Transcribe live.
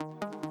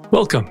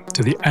Welcome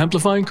to the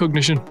Amplifying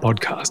Cognition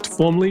podcast,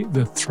 formerly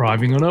the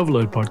Thriving on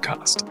Overload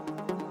podcast.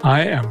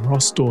 I am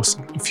Ross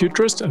Dawson, a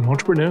futurist and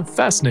entrepreneur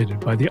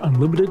fascinated by the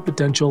unlimited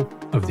potential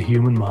of the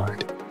human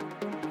mind.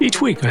 Each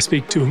week, I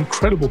speak to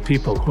incredible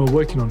people who are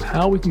working on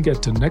how we can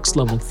get to next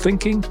level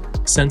thinking,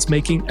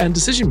 sense-making, and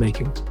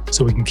decision-making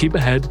so we can keep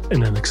ahead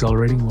in an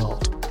accelerating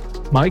world.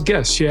 My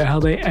guests share how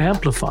they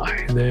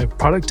amplify their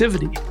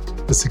productivity,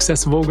 the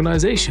success of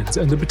organizations,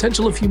 and the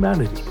potential of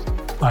humanity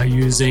by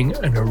using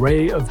an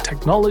array of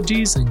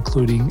technologies,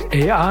 including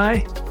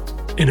AI,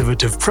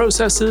 innovative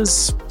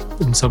processes,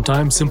 and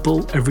sometimes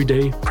simple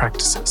everyday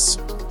practices.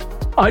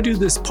 I do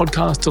this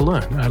podcast to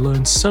learn. I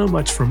learn so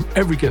much from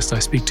every guest I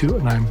speak to,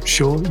 and I'm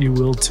sure you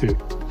will too.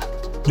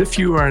 If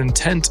you are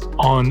intent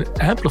on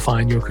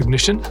amplifying your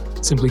cognition,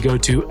 simply go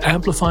to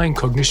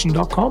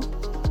amplifyingcognition.com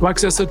to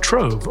access a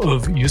trove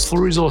of useful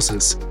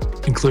resources,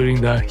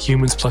 including the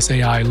Humans Plus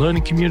AI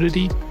learning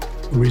community,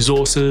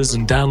 resources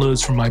and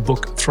downloads from my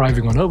book,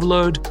 Thriving on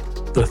Overload,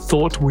 the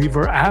Thought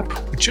Weaver app,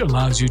 which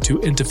allows you to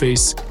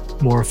interface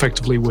more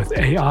effectively with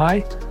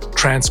AI,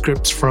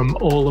 transcripts from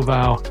all of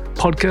our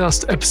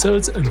podcast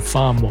episodes, and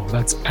far more.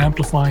 That's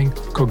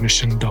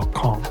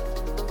amplifyingcognition.com.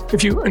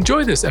 If you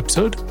enjoy this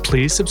episode,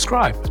 please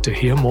subscribe to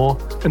hear more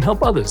and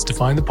help others to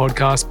find the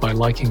podcast by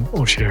liking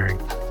or sharing.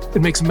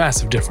 It makes a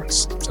massive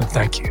difference, so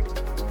thank you.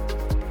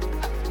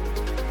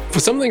 For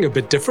something a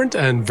bit different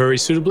and very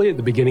suitably at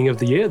the beginning of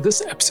the year,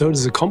 this episode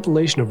is a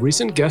compilation of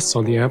recent guests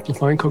on the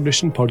Amplifying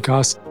Cognition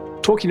podcast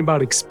talking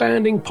about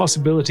expanding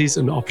possibilities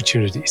and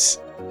opportunities.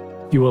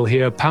 You will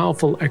hear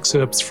powerful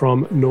excerpts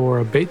from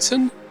Nora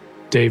Bateson,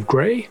 Dave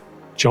Gray,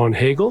 John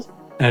Hagel,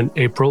 and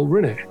April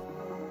Rinne.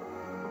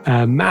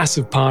 A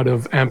massive part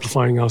of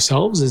amplifying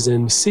ourselves is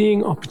in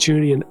seeing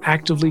opportunity and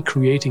actively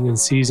creating and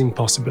seizing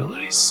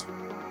possibilities.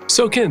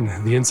 Soak in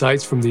the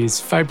insights from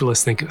these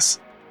fabulous thinkers.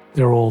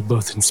 They're all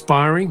both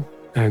inspiring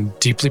and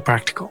deeply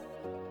practical.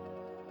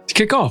 To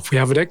kick off, we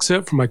have an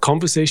excerpt from my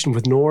conversation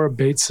with Nora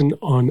Bateson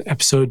on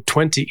episode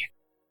 20.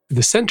 At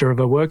the center of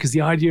her work is the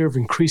idea of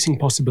increasing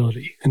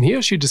possibility. And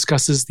here she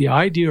discusses the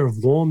idea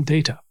of warm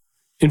data,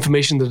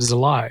 information that is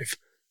alive,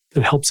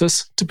 that helps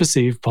us to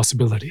perceive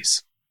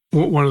possibilities.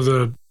 One of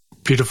the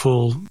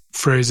beautiful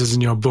phrases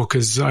in your book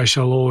is, I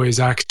shall always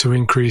act to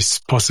increase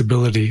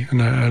possibility.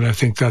 And I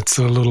think that's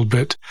a little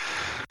bit,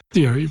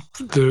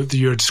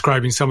 you're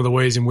describing some of the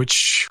ways in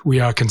which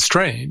we are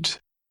constrained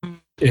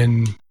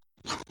in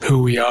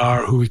who we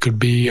are, who we could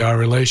be, our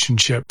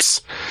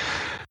relationships.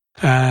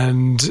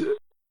 And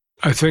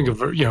I think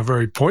a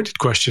very pointed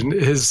question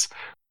is,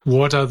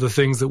 what are the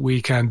things that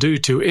we can do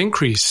to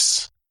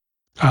increase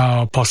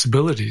our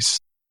possibilities?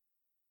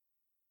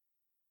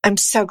 I'm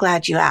so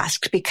glad you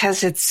asked, because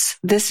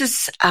this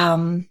is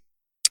when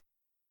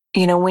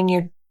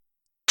you're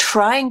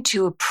trying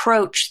to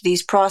approach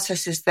these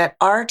processes that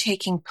are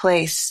taking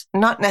place,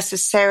 not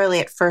necessarily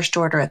at first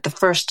order, at the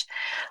first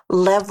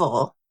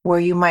level, where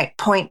you might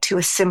point to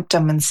a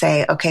symptom and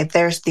say, okay,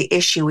 there's the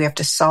issue, we have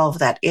to solve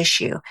that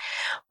issue.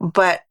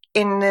 But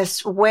in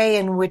this way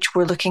in which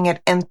we're looking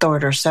at nth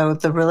order, so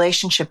the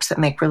relationships that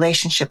make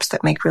relationships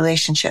that make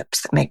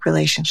relationships that make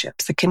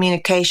relationships, the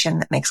communication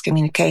that makes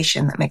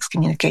communication that makes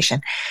communication.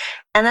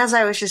 And as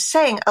I was just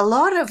saying, a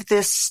lot of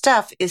this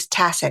stuff is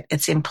tacit,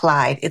 it's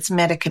implied, it's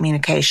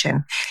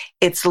meta-communication.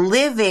 It's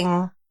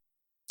living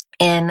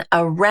in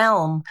a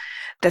realm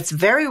that's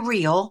very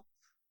real,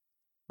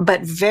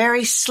 but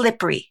very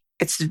slippery.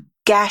 It's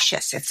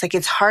gaseous. It's like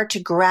it's hard to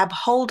grab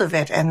hold of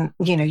it. And,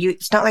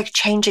 it's not like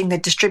changing the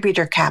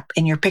distributor cap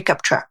in your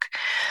pickup truck.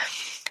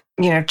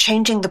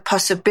 Changing the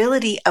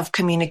possibility of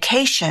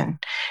communication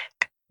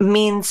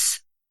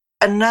means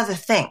another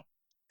thing.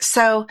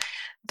 So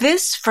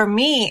this, for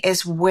me,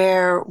 is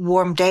where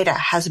warm data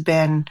has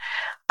been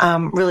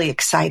really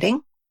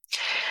exciting.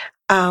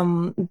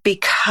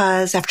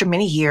 Because after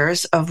many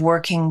years of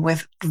working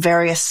with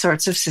various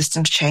sorts of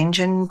systems change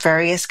and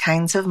various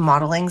kinds of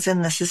modelings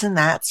and thises and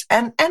that's,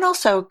 and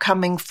also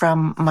coming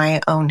from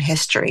my own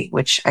history,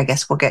 which I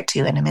guess we'll get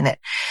to in a minute.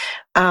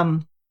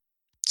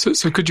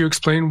 So could you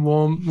explain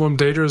warm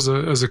data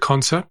as a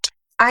concept?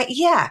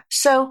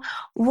 So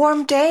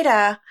warm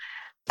data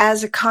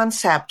as a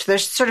concept,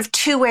 there's sort of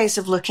two ways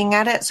of looking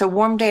at it. So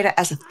warm data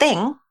as a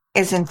thing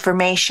is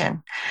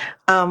information.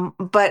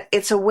 But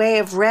it's a way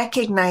of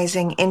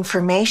recognizing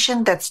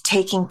information that's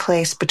taking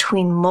place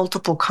between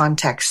multiple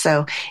contexts.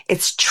 So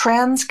it's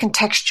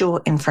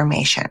trans-contextual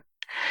information.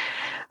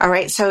 All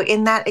right. So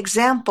in that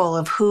example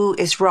of who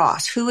is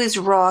Ross in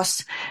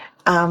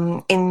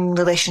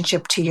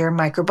relationship to your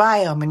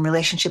microbiome, in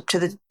relationship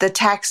to the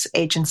tax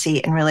agency,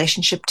 in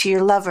relationship to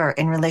your lover,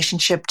 in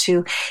relationship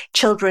to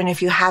children,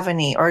 if you have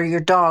any, or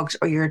your dogs,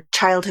 or your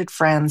childhood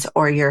friends,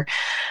 or your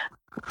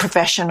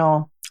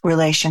professional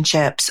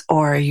relationships,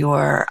 or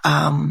your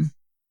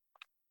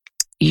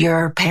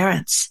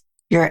parents,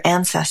 your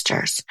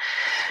ancestors,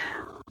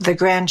 the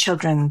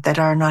grandchildren that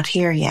are not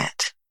here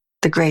yet,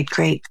 the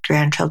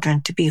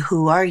great-great-grandchildren to be.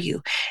 Who are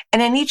you?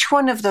 And in each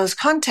one of those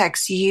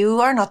contexts,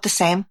 you are not the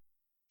same.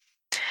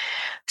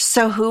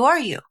 So who are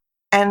you?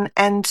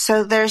 And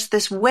so there's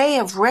this way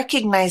of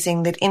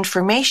recognizing that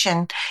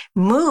information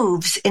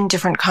moves in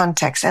different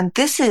contexts. And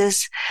this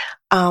is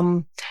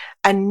a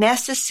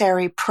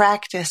necessary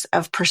practice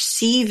of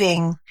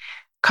perceiving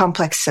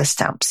complex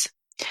systems.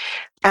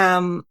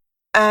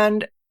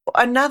 And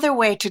another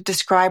way to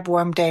describe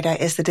warm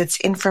data is that it's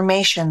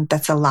information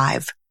that's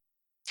alive.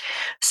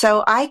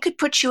 So I could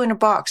put you in a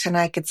box and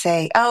I could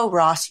say, oh,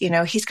 Ross,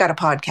 he's got a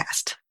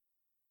podcast.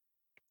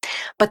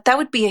 But that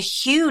would be a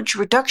huge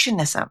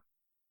reductionism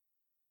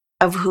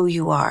of who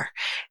you are.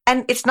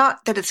 And it's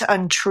not that it's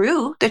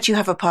untrue that you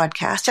have a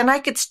podcast, and I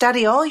could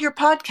study all your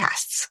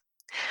podcasts,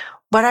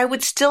 but I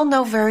would still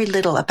know very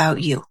little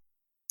about you.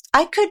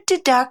 I could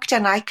deduct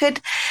and I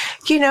could,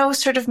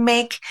 sort of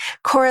make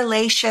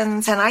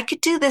correlations and I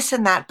could do this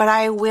and that, but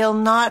I will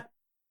not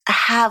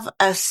have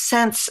a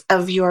sense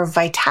of your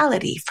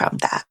vitality from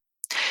that.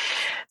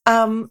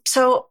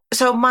 So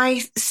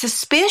my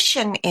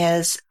suspicion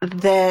is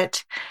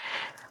that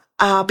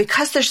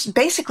because there's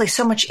basically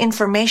so much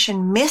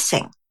information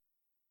missing,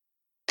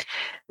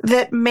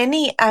 that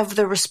many of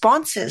the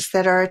responses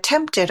that are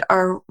attempted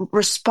are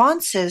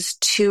responses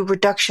to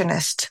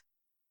reductionist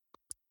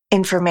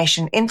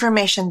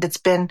information that's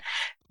been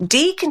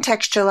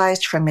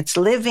decontextualized from its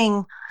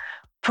living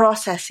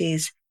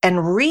processes and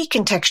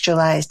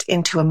recontextualized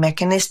into a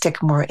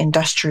mechanistic, more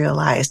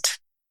industrialized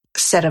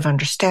set of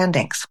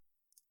understandings.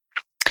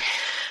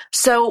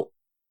 So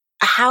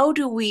how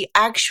do we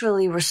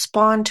actually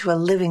respond to a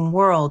living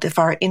world if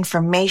our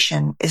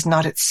information is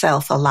not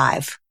itself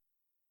alive?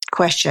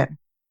 Question.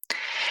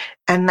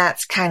 And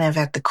that's kind of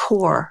at the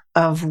core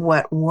of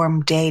what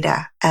warm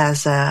data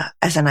as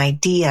an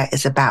idea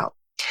is about.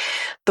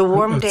 The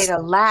Warm Data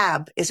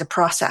Lab is a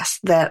process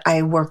that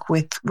I work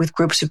with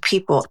groups of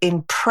people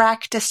in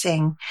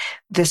practicing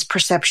this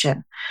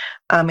perception.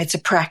 It's a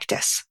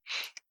practice,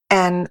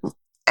 and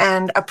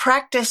a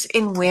practice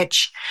in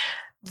which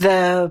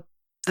the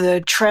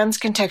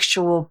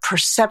transcontextual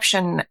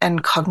perception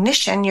and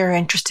cognition, you're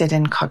interested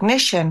in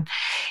cognition,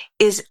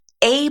 is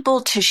able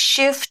to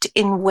shift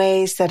in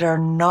ways that are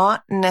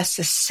not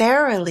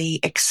necessarily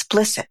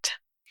explicit.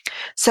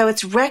 So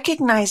it's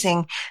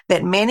recognizing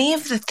that many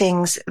of the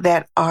things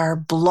that are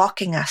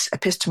blocking us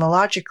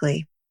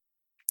epistemologically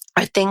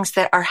are things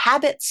that are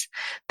habits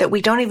that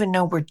we don't even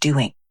know we're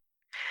doing.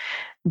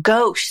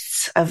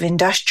 Ghosts of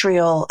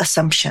industrial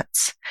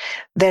assumptions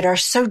that are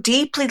so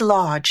deeply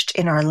lodged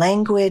in our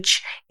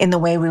language, in the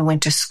way we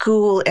went to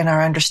school, in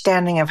our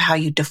understanding of how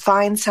you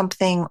define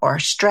something or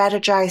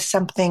strategize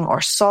something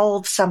or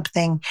solve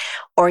something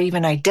or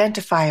even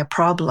identify a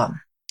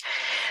problem.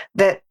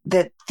 That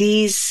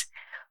these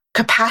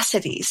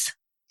capacities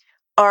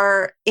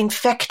are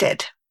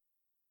infected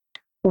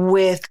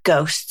with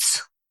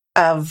ghosts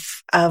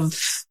of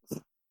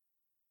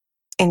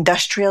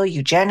industrial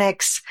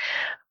eugenics,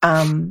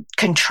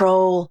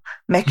 control,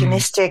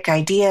 mechanistic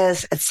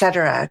ideas,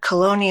 etc.,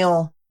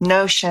 colonial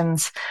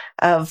notions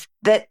of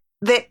that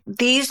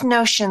these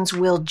notions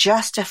will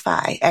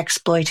justify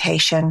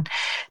exploitation,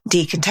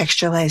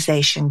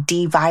 decontextualization,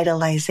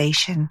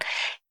 devitalization,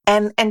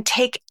 and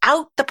take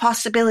out the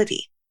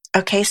possibility.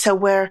 Okay, so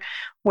where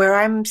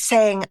I'm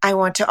saying I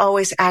want to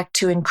always act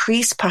to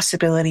increase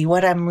possibility,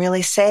 what I'm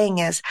really saying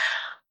is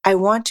I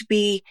want to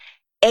be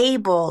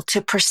able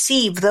to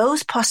perceive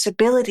those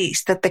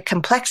possibilities that the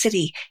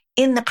complexity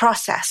in the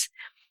process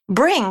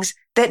brings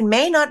that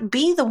may not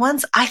be the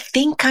ones I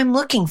think I'm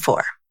looking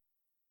for.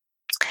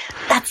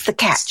 That's the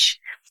catch.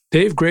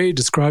 Dave Gray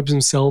describes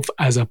himself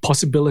as a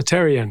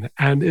possibilitarian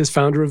and is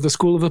founder of the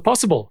School of the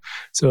Possible.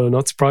 So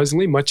not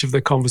surprisingly, much of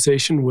the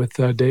conversation with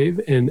Dave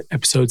in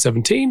episode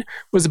 17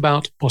 was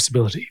about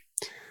possibility.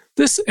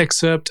 This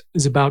excerpt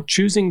is about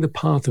choosing the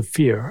path of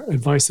fear,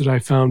 advice that I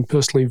found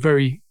personally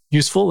very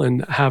useful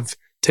and have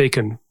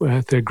taken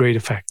with a great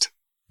effect.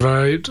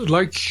 I'd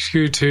like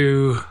you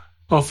to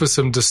offer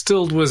some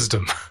distilled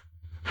wisdom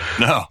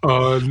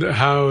on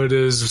how it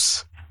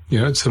is,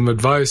 some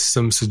advice,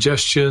 some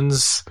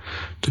suggestions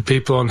to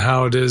people on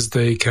how it is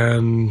they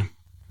can,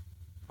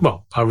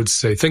 well, I would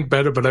say think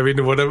better, but I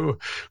mean,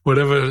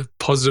 whatever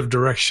positive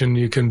direction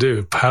you can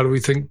do. How do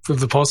we think of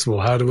the possible?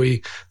 How do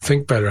we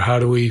think better? How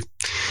do we,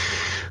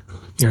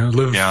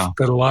 live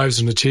better lives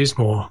and achieve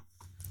more?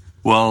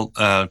 Well,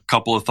 a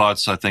couple of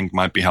thoughts I think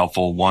might be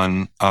helpful.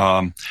 One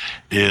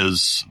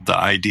is the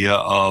idea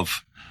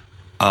of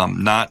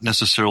not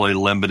necessarily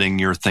limiting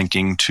your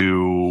thinking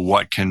to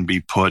what can be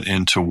put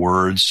into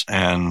words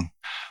and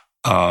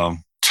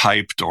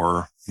typed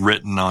or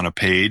written on a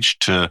page,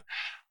 to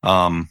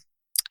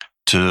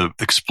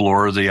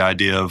explore the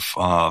idea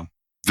of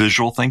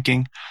visual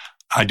thinking.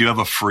 I do have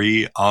a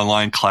free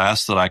online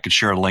class that I could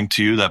share a link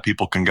to you that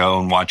people can go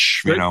and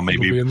watch, maybe it'll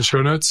be in the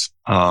show notes.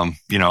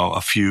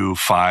 A few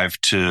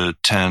 5 to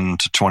 10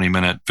 to 20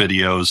 minute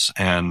videos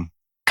and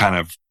kind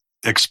of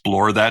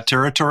explore that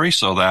territory.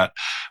 So that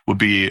would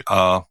be,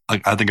 I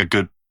think, a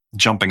good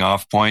jumping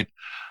off point.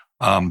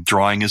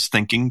 Drawing is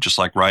thinking, just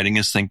like writing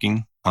is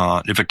thinking.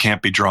 If it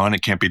can't be drawn,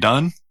 it can't be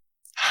done.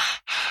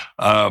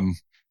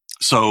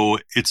 So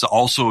it's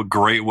also a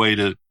great way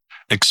to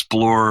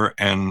explore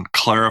and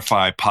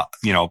clarify,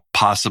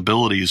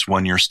 possibilities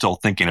when you're still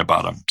thinking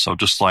about them. So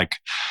just like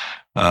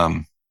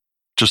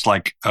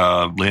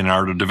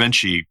Leonardo da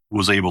Vinci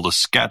was able to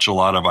sketch a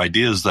lot of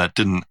ideas that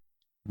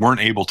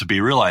weren't able to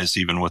be realized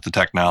even with the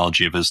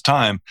technology of his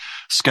time,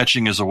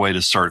 sketching is a way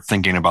to start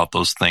thinking about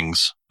those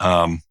things.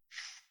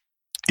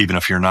 Even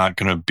if you're not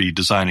going to be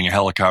designing a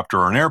helicopter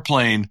or an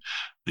airplane,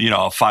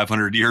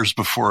 500 years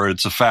before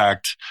it's a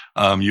fact,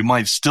 you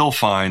might still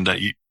find that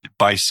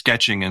by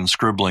sketching and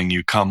scribbling,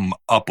 you come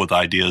up with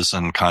ideas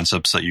and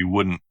concepts that you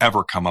wouldn't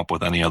ever come up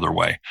with any other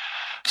way.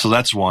 So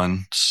that's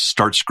one,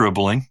 start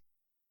scribbling.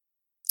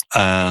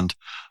 And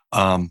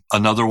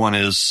another one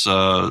is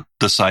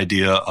this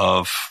idea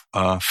of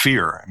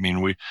fear. I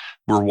mean,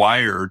 we're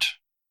wired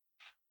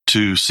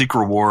to seek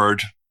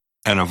reward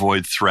and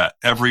avoid threat.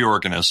 Every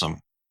organism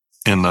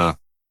in the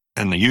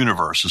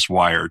universe is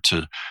wired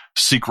to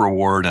seek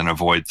reward and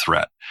avoid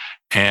threat.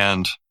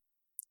 And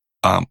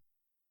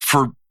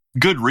for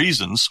good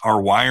reasons,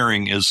 our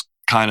wiring is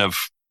kind of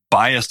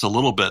biased a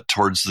little bit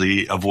towards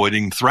the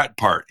avoiding threat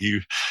part.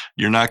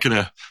 You're not going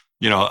to,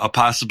 a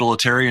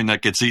possibilitarian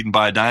that gets eaten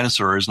by a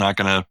dinosaur is not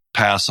going to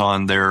pass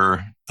on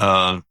their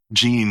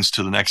genes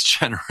to the next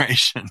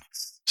generation.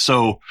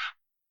 So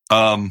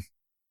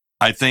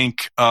I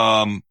think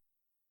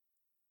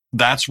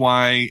that's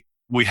why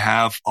we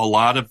have a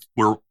lot of,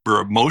 we're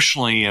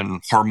emotionally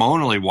and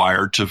hormonally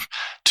wired to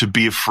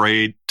be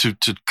afraid, to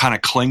kind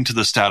of cling to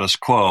the status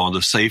quo,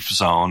 the safe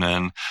zone,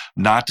 and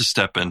not to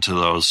step into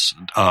those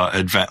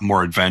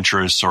more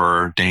adventurous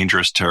or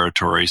dangerous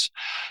territories.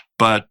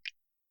 But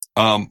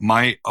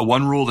my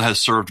one rule that has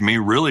served me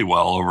really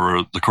well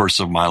over the course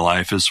of my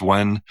life is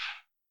when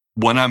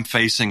I'm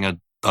facing a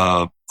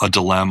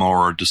dilemma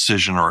or a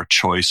decision or a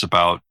choice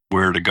about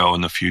where to go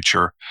in the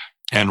future,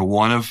 and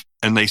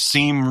they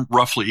seem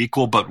roughly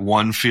equal, but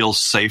one feels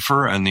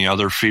safer and the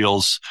other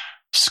feels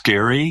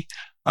scary,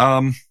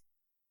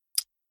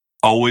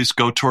 always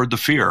go toward the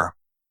fear.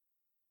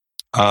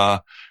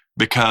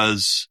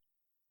 Because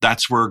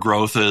that's where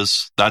growth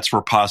is, that's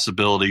where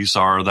possibilities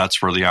are,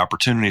 that's where the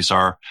opportunities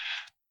are.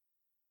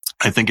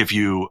 I think if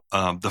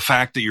the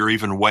fact that you're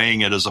even weighing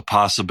it as a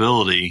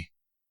possibility,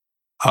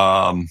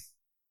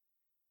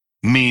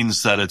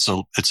 means that it's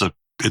a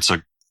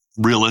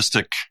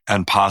realistic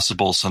and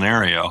possible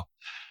scenario.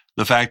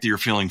 The fact that you're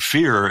feeling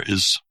fear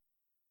is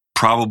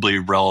probably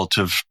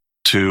relative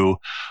to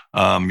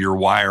your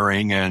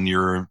wiring and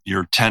your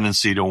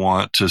tendency to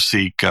want to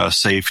seek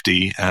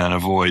safety and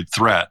avoid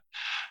threat.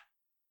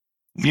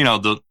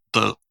 The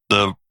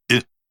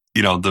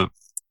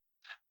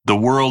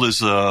world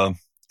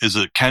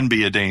it can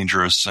be a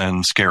dangerous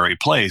and scary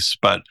place,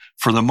 but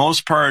for the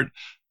most part,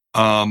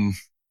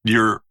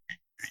 you're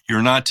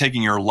not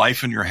taking your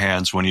life in your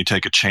hands when you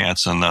take a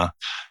chance in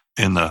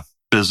the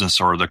business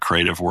or the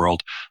creative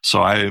world.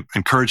 So I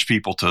encourage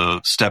people to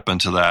step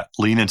into that,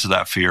 lean into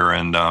that fear,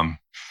 and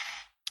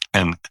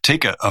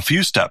take a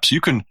few steps.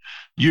 You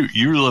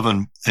live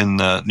in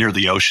near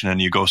the ocean and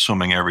you go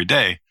swimming every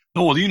day.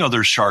 Oh, well,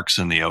 there's sharks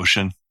in the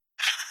ocean.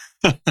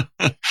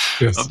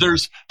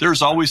 Yes.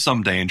 There's always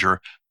some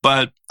danger,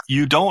 but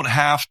you don't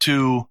have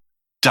to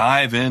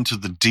dive into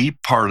the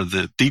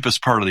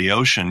deepest part of the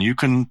ocean. You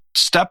can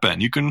step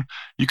in, you can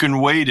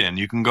wade in,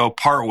 you can go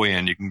part way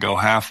in, you can go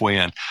halfway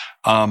in.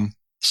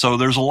 So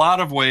there's a lot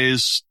of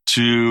ways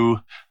to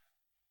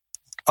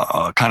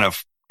kind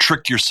of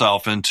trick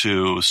yourself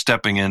into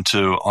stepping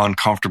into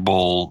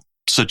uncomfortable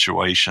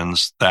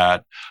situations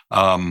that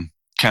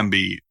can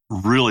be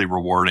really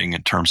rewarding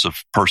in terms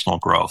of personal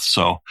growth.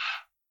 So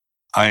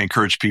I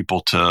encourage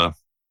people to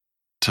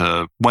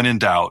when in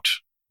doubt,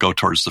 go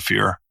towards the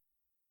fear.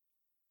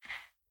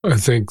 I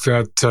think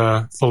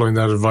that following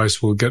that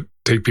advice will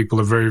take people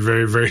a very,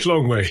 very, very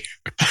long way.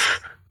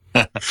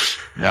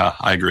 Yeah,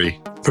 I agree.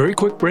 Very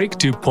quick break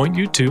to point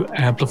you to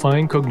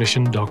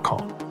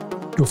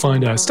amplifyingcognition.com. You'll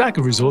find a stack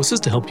of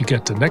resources to help you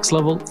get to next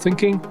level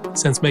thinking,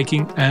 sense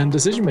making, and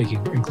decision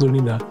making,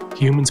 including the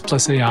Humans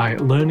Plus AI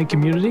learning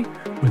community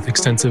with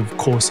extensive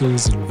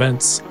courses and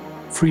events,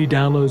 free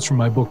downloads from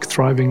my book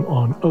Thriving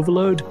on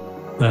Overload,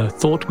 the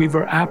Thought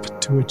Weaver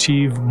app to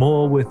achieve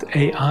more with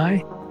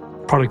AI,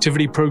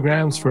 productivity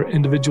programs for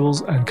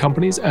individuals and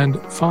companies,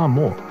 and far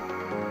more.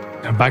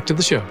 Now back to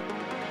the show.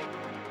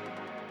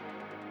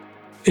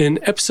 In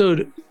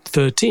episode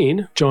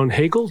 13, John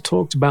Hagel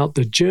talked about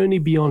the journey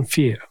beyond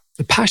fear,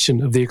 the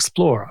passion of the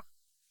explorer,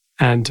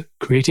 and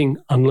creating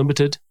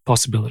unlimited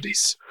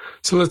possibilities.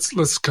 So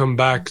let's come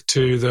back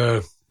to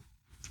the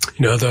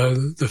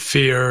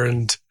fear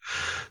and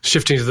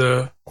shifting to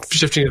the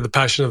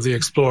passion of the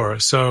explorer.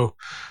 So,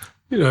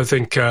 I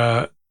think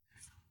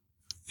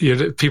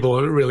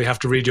people really have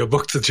to read your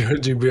book, The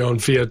Journey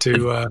Beyond Fear,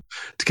 to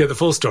get the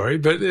full story.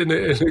 But in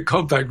a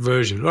compact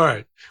version, all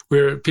right,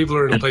 where people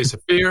are in a place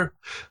of fear,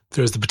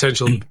 there's the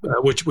potential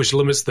which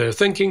limits their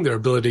thinking, their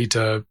ability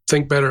to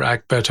think better,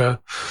 act better,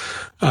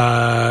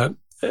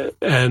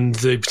 and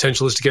the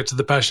potential is to get to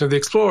the passion of the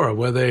explorer,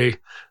 where they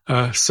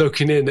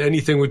soaking in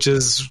anything which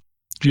is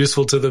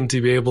useful to them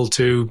to be able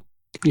to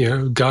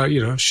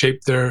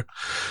shape their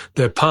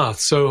path.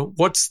 So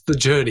what's the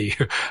journey?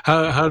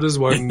 How does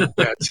one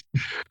get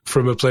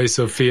from a place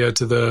of fear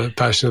to the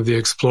passion of the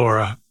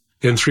explorer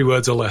in 3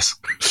 words or less?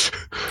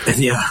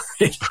 Yeah.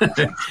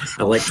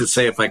 I like to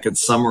say if I could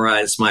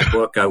summarize my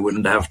book, I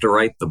wouldn't have to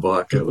write the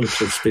book. It would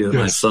just be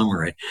my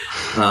summary.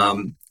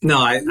 No,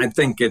 I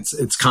think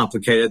it's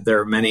complicated. There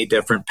are many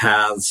different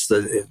paths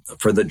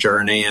for the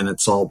journey, and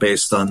it's all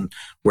based on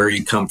where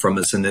you come from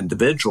as an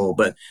individual.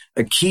 But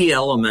a key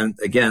element,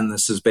 again,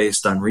 this is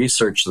based on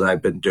research that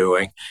I've been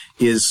doing,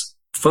 is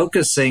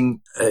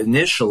focusing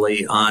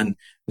initially on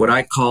what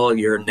I call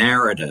your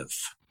narrative.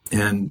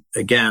 And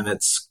again,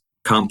 it's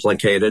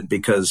complicated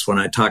because when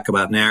I talk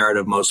about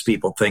narrative, most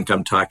people think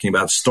I'm talking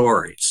about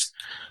stories.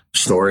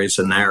 Stories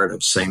and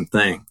narratives, same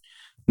thing.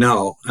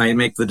 No, I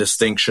make the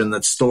distinction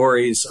that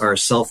stories are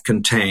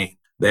self-contained.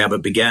 They have a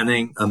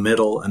beginning, a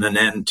middle, and an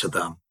end to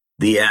them.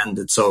 The end,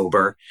 it's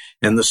over.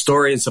 And the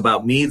story is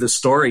about me, the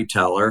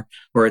storyteller,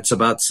 or it's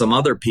about some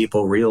other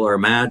people, real or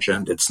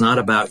imagined. It's not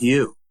about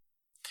you.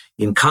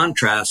 In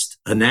contrast,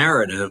 a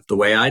narrative, the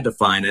way I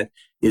define it,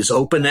 is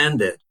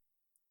open-ended.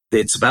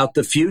 It's about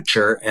the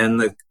future,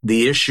 and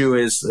the issue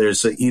is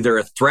there's either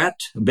a threat,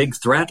 a big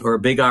threat, or a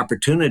big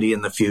opportunity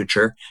in the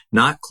future,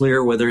 not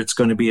clear whether it's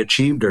going to be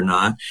achieved or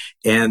not,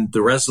 and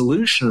the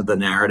resolution of the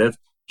narrative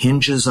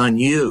hinges on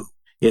you.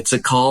 It's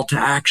a call to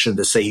action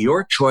to say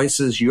your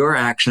choices, your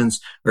actions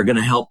are going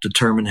to help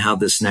determine how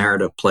this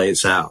narrative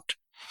plays out.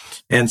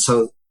 And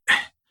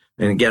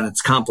again,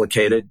 it's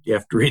complicated. You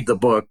have to read the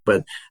book,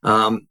 but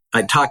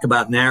I talk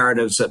about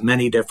narratives at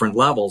many different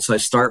levels. I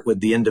start with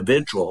the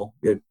individual,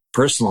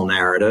 personal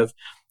narrative,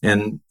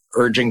 and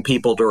urging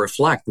people to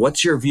reflect.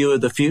 What's your view of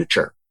the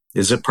future?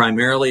 Is it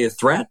primarily a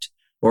threat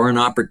or an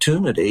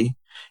opportunity?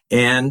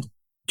 And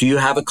do you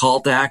have a call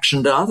to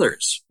action to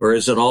others? Or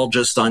is it all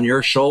just on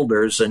your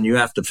shoulders and you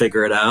have to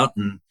figure it out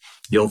and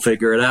you'll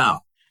figure it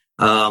out?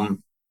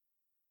 In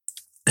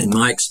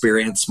my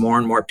experience, more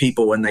and more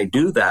people, when they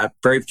do that,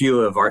 very few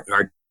have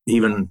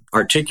even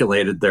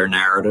articulated their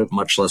narrative,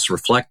 much less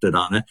reflected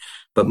on it.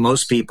 But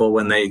most people,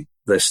 when they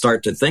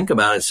start to think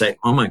about it, say,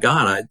 oh my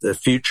God, the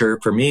future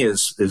for me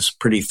is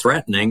pretty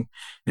threatening.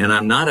 And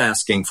I'm not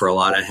asking for a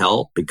lot of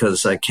help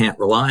because I can't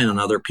rely on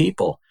other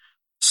people.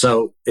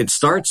 So it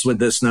starts with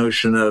this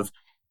notion of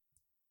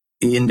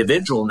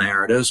individual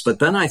narratives. But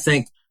then I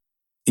think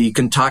you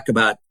can talk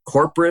about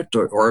corporate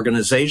or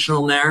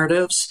organizational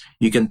narratives.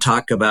 You can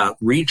talk about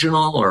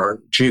regional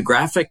or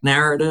geographic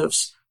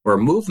narratives or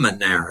movement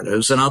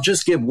narratives. And I'll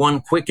just give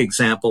one quick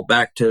example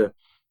back to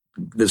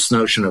this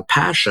notion of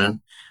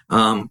passion.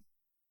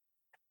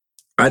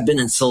 I've been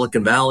in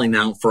Silicon Valley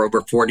now for over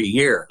 40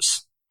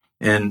 years.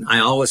 And I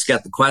always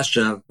get the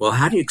question of, well,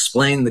 how do you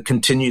explain the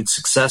continued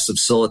success of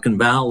Silicon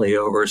Valley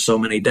over so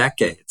many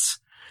decades?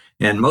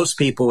 And most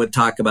people would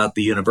talk about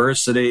the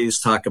universities,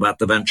 talk about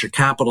the venture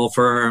capital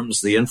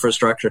firms, the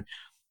infrastructure.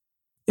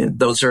 And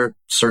those are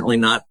certainly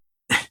not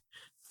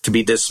to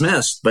be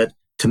dismissed. But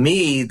to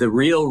me, the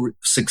real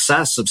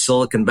success of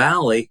Silicon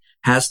Valley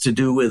has to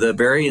do with a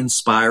very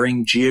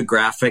inspiring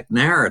geographic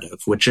narrative,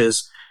 which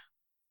is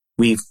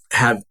we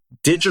have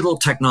digital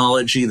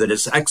technology that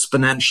is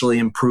exponentially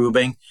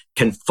improving,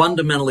 can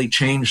fundamentally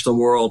change the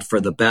world for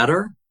the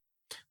better,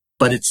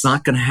 but it's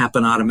not going to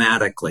happen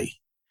automatically.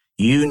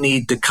 You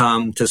need to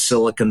come to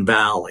Silicon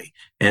Valley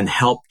and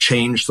help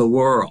change the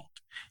world.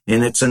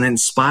 And it's an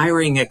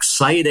inspiring,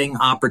 exciting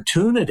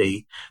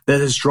opportunity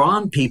that has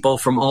drawn people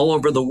from all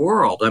over the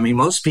world. I mean,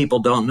 most people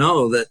don't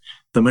know that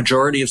the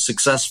majority of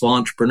successful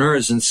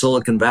entrepreneurs in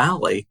Silicon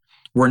Valley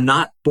were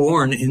not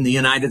born in the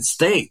United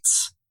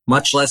States,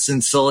 much less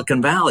in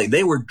Silicon Valley.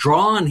 They were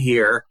drawn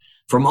here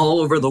from all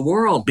over the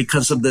world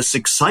because of this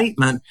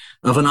excitement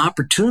of an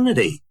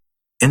opportunity.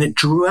 And it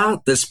drew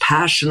out this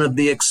passion of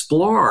the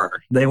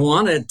explorer. They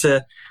wanted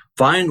to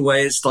find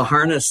ways to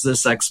harness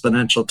this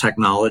exponential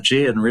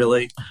technology and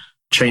really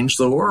change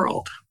the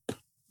world.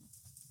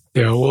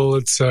 Yeah, well,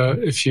 it's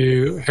if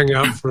you hang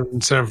out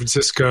from San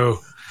Francisco,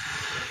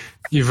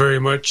 you very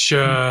much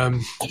get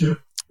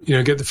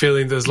the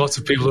feeling there's lots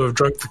of people who have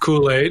drunk the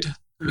Kool-Aid,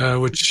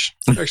 which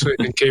actually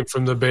I think came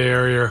from the Bay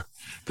Area.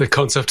 The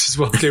concept as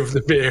well came from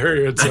the Bay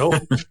Area itself,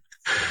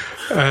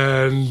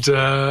 and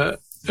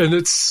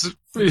it's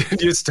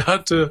you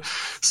start to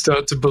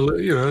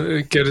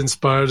get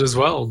inspired as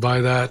well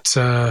by that,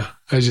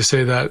 as you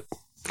say, that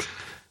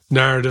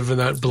narrative and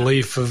that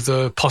belief of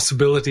the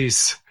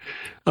possibilities,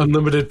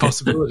 unlimited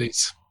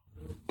possibilities.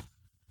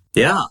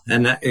 Yeah,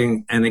 and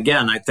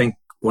again, I think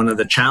one of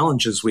the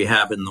challenges we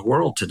have in the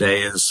world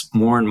today is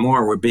more and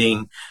more we're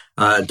being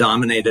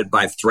dominated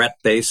by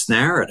threat-based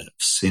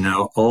narratives.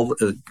 All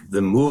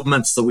the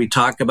movements that we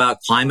talk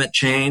about, climate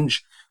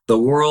change, the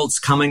world's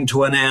coming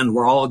to an end,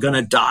 we're all going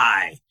to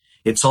die.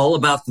 It's all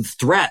about the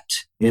threat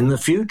in the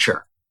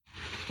future.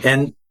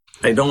 And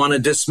I don't want to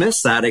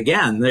dismiss that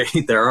again.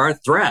 There are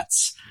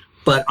threats.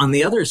 But on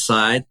the other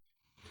side,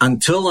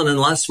 until and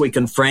unless we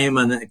can frame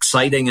an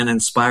exciting and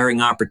inspiring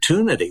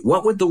opportunity,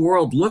 what would the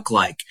world look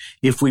like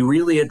if we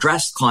really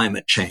addressed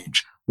climate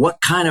change? what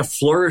kind of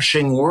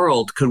flourishing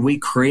world could we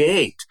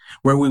create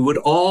where we would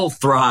all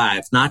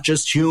thrive, not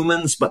just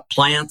humans, but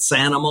plants,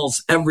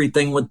 animals,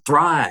 everything would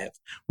thrive?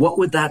 What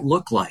would that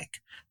look like?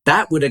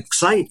 That would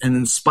excite and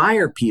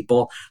inspire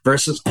people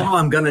versus, oh,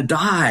 I'm going to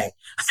die.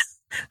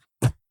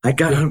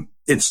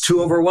 It's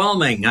too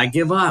overwhelming. I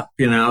give up.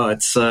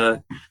 It's, I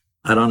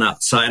don't know.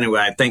 So anyway,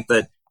 I think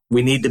that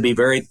we need to be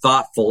very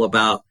thoughtful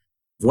about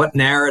what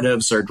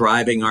narratives are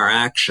driving our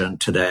action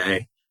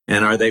today.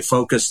 And are they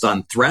focused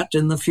on threat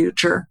in the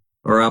future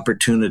or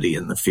opportunity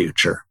in the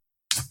future?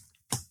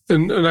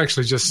 And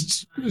actually,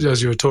 just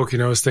as you were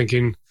talking, I was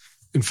thinking,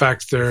 in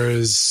fact, there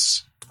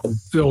is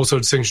also a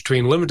distinction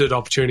between limited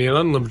opportunity and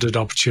unlimited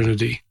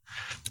opportunity.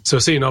 So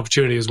seeing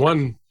opportunity is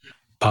one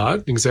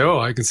part. You can say, oh,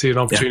 I can see an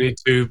opportunity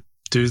to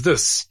do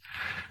this.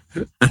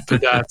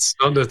 But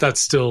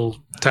that's still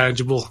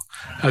tangible,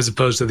 as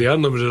opposed to the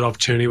unlimited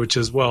opportunity, which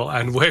is, well,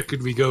 and where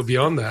could we go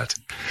beyond that?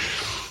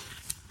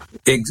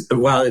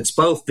 Well, it's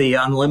both the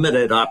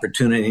unlimited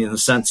opportunity in the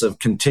sense of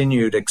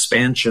continued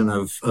expansion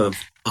of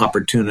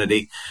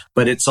opportunity,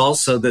 but it's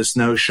also this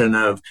notion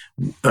of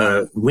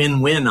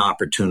win-win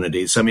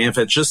opportunities. I mean, if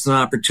it's just an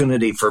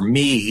opportunity for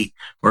me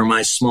or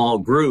my small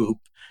group,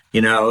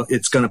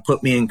 it's going to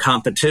put me in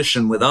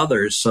competition with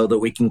others so that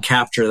we can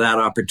capture that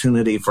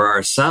opportunity for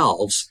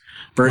ourselves.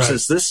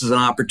 Versus This is an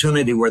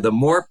opportunity where the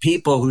more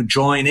people who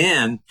join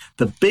in,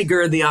 the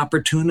bigger the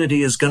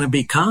opportunity is going to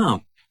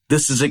become.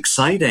 This is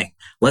exciting.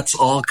 Let's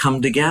all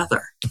come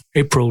together.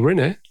 April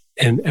Rinne,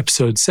 in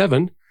episode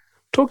 7,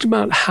 talked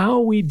about how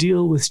we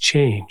deal with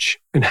change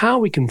and how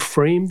we can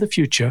frame the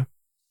future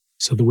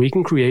so that we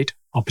can create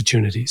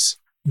opportunities.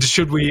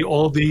 Should we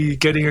all be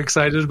getting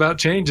excited about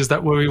change? Is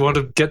that where we want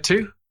to get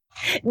to?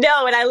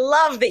 No, and I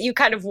love that you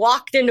kind of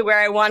walked into where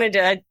I wanted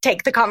to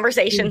take the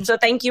conversation. So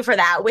thank you for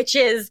that, which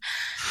is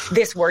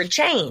this word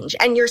change.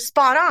 And you're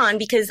spot on,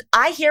 because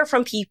I hear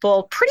from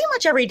people pretty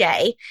much every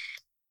day.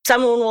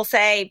 Someone will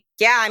say,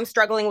 yeah, I'm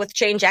struggling with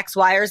change X,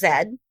 Y, or Z.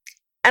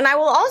 And I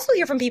will also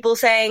hear from people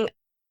saying,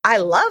 I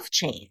love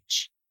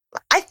change.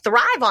 I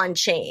thrive on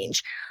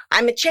change.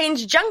 I'm a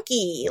change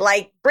junkie.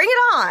 Like, bring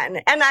it on.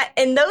 And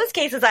in those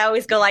cases, I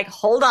always go like,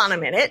 hold on a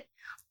minute.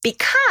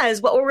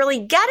 Because what we're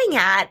really getting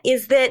at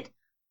is that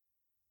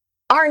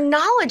our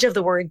knowledge of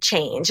the word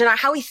change and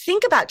how we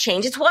think about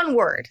change, it's one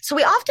word. So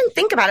we often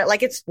think about it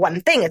like it's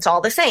one thing. It's all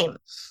the same.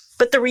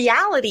 But the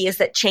reality is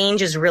that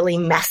change is really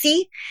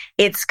messy.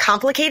 It's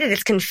complicated.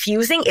 It's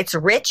confusing. It's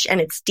rich and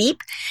it's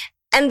deep.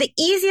 And the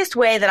easiest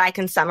way that I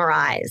can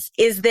summarize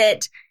is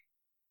that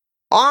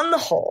on the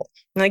whole,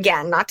 and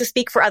again, not to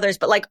speak for others,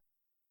 but like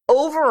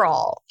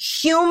overall,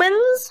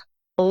 humans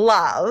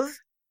love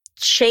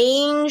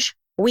change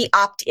we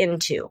opt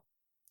into.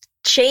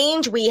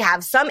 Change we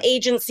have some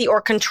agency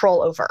or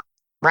control over,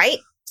 right?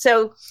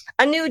 So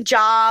a new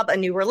job, a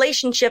new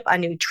relationship, a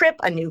new trip,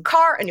 a new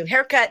car, a new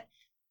haircut,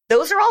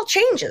 those are all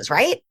changes,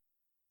 right?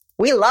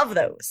 We love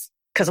those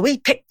because we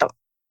picked them.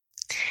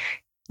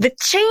 The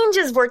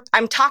changes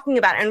I'm talking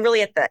about, and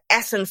really at the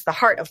essence, the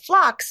heart of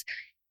Phlox,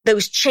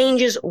 those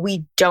changes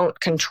we don't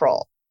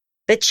control.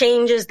 The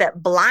changes that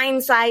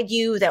blindside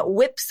you, that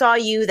whipsaw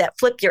you, that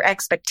flip your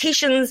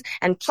expectations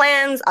and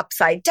plans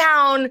upside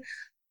down.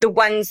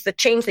 The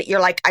change that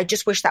you're like, I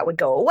just wish that would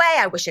go away.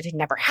 I wish it had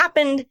never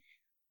happened.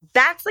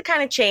 That's the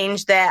kind of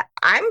change that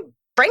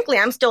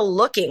I'm still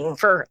looking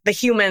for the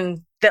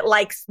human that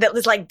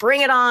was like,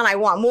 bring it on. I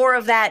want more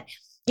of that.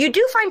 You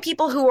do find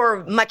people who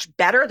are much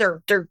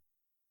better.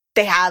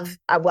 They have,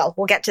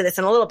 we'll get to this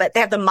in a little bit. They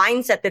have the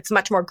mindset that's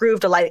much more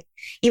grooved to like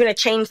even a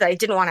change that I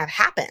didn't want to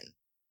happen.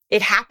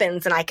 It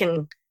happens and I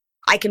can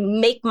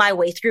make my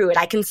way through it.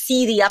 I can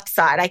see the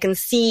upside. I can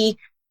see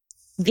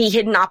the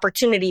hidden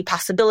opportunity,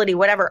 possibility,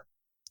 whatever.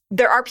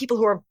 There are people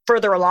who are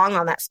further along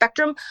on that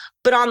spectrum,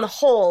 but on the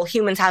whole,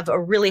 humans have a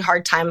really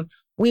hard time.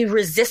 We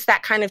resist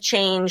that kind of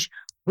change.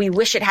 We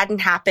wish it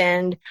hadn't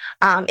happened.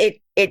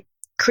 It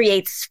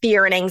creates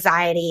fear and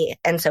anxiety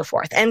and so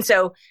forth. And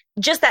so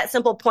just that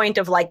simple point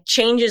of like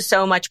change is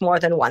so much more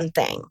than one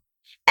thing.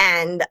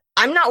 And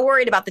I'm not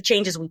worried about the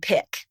changes we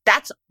pick.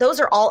 Those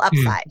are all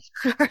upside,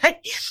 right?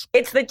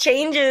 It's the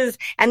changes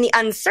and the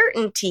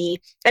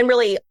uncertainty, and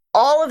really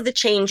all of the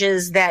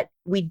changes that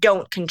we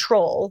don't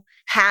control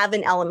have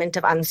an element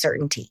of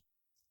uncertainty.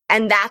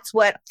 And that's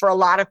what, for a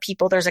lot of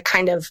people, there's a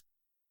kind of,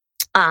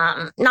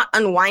 not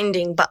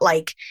unwinding, but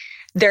like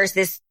there's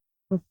this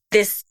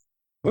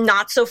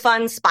not so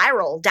fun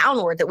spiral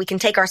downward that we can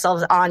take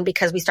ourselves on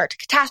because we start to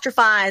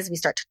catastrophize, we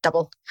start to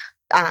double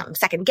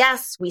second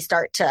guess, we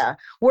start to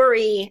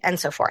worry, and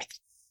so forth.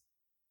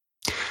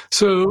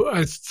 So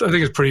I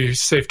think it's pretty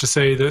safe to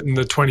say that in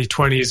the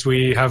 2020s,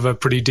 we have a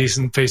pretty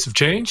decent pace of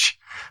change,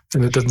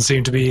 and it doesn't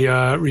seem to be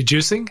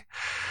reducing.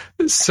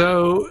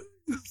 So,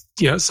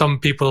 some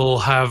people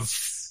have,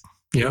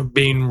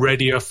 been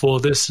readier for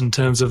this in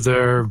terms of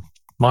their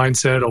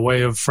mindset or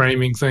way of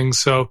framing things.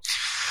 So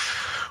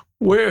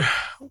where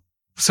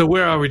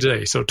are we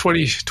today? So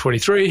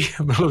 2023,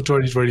 middle of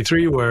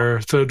 2023, we're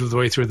a third of the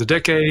way through the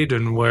decade,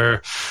 and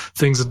where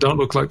things don't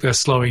look like they're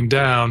slowing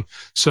down.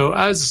 So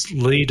as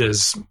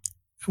leaders,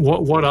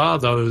 what are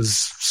those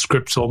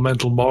scripts or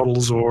mental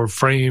models or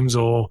frames,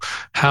 or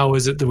how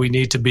is it that we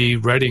need to be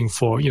ready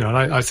for? And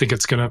I think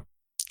it's going to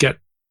get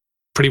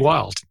pretty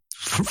wild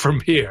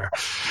from here.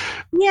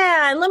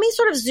 Yeah, and let me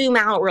sort of zoom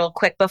out real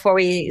quick before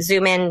we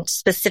zoom in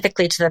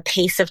specifically to the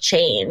pace of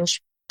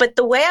change. But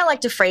the way I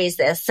like to phrase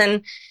this,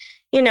 and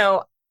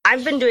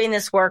I've been doing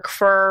this work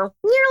for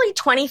nearly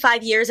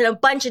 25 years in a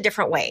bunch of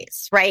different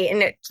ways, right?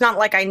 And it's not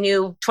like I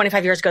knew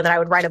 25 years ago that I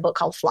would write a book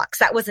called Flux.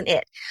 That wasn't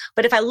it.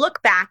 But if I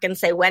look back and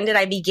say, when did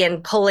I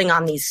begin pulling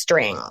on these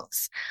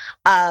strings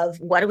of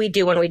what do we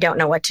do when we don't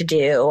know what to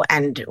do?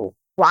 And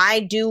why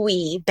do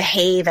we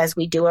behave as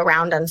we do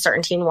around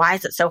uncertainty? And why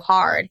is it so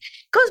hard? It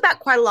goes back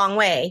quite a long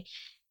way.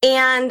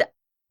 And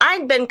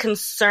I'd been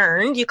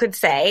concerned, you could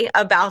say,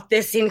 about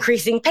this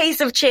increasing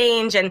pace of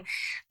change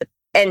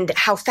and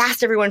how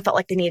fast everyone felt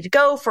like they needed to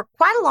go for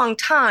quite a long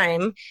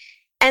time.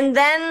 And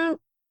then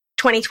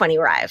 2020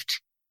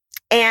 arrived.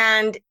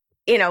 And,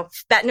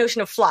 that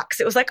notion of flux,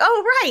 it was like,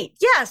 oh, right.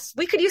 Yes,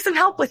 we could use some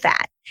help with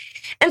that.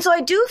 And so I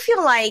do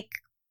feel like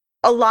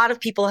a lot of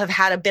people have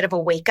had a bit of a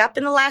wake up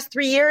in the last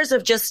 3 years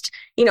of just,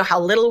 how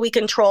little we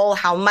control,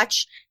 how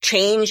much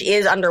change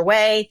is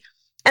underway.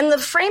 And the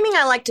framing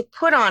I like to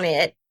put on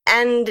it,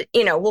 and,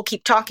 we'll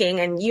keep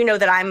talking, and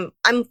that I'm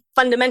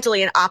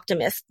fundamentally an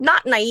optimist,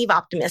 not naive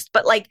optimist,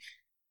 but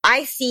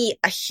I see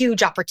a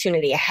huge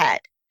opportunity ahead.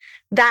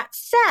 That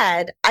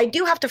said, I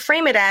do have to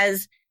frame it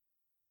as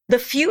the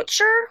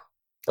future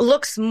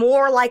looks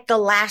more like the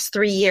last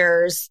 3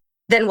 years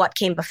than what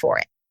came before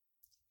it.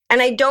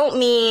 And I don't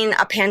mean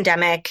a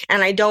pandemic,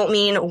 and I don't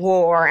mean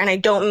war, and I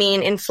don't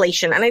mean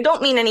inflation, and I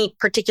don't mean any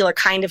particular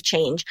kind of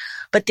change,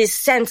 but this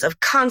sense of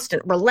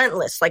constant,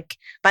 relentless,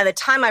 by the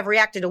time I've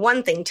reacted to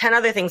one thing, 10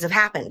 other things have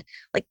happened.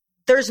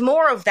 There's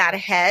more of that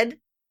ahead,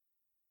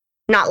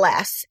 not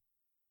less.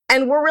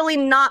 And we're really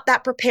not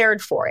that prepared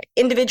for it,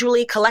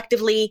 individually,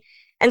 collectively.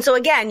 And so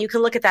again, you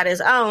can look at that as,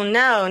 oh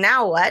no,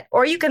 now what?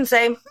 Or you can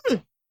say,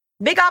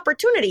 big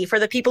opportunity for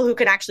the people who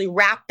can actually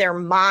wrap their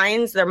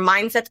minds, their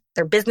mindsets,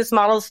 their business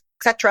models,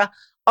 etc.,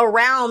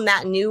 around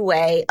that new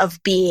way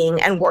of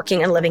being and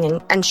working and living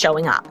and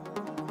showing up.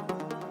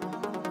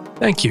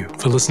 Thank you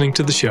for listening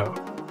to the show.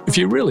 If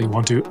you really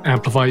want to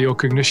amplify your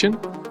cognition,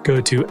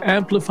 go to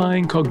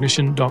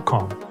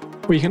amplifyingcognition.com,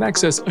 where you can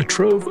access a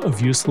trove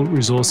of useful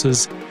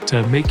resources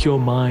to make your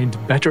mind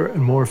better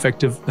and more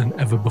effective than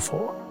ever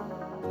before.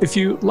 If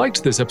you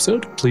liked this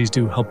episode, please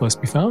do help us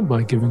be found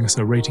by giving us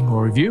a rating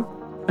or review.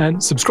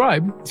 And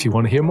subscribe if you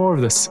want to hear more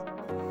of this.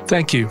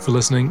 Thank you for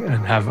listening,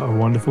 and have a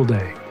wonderful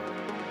day.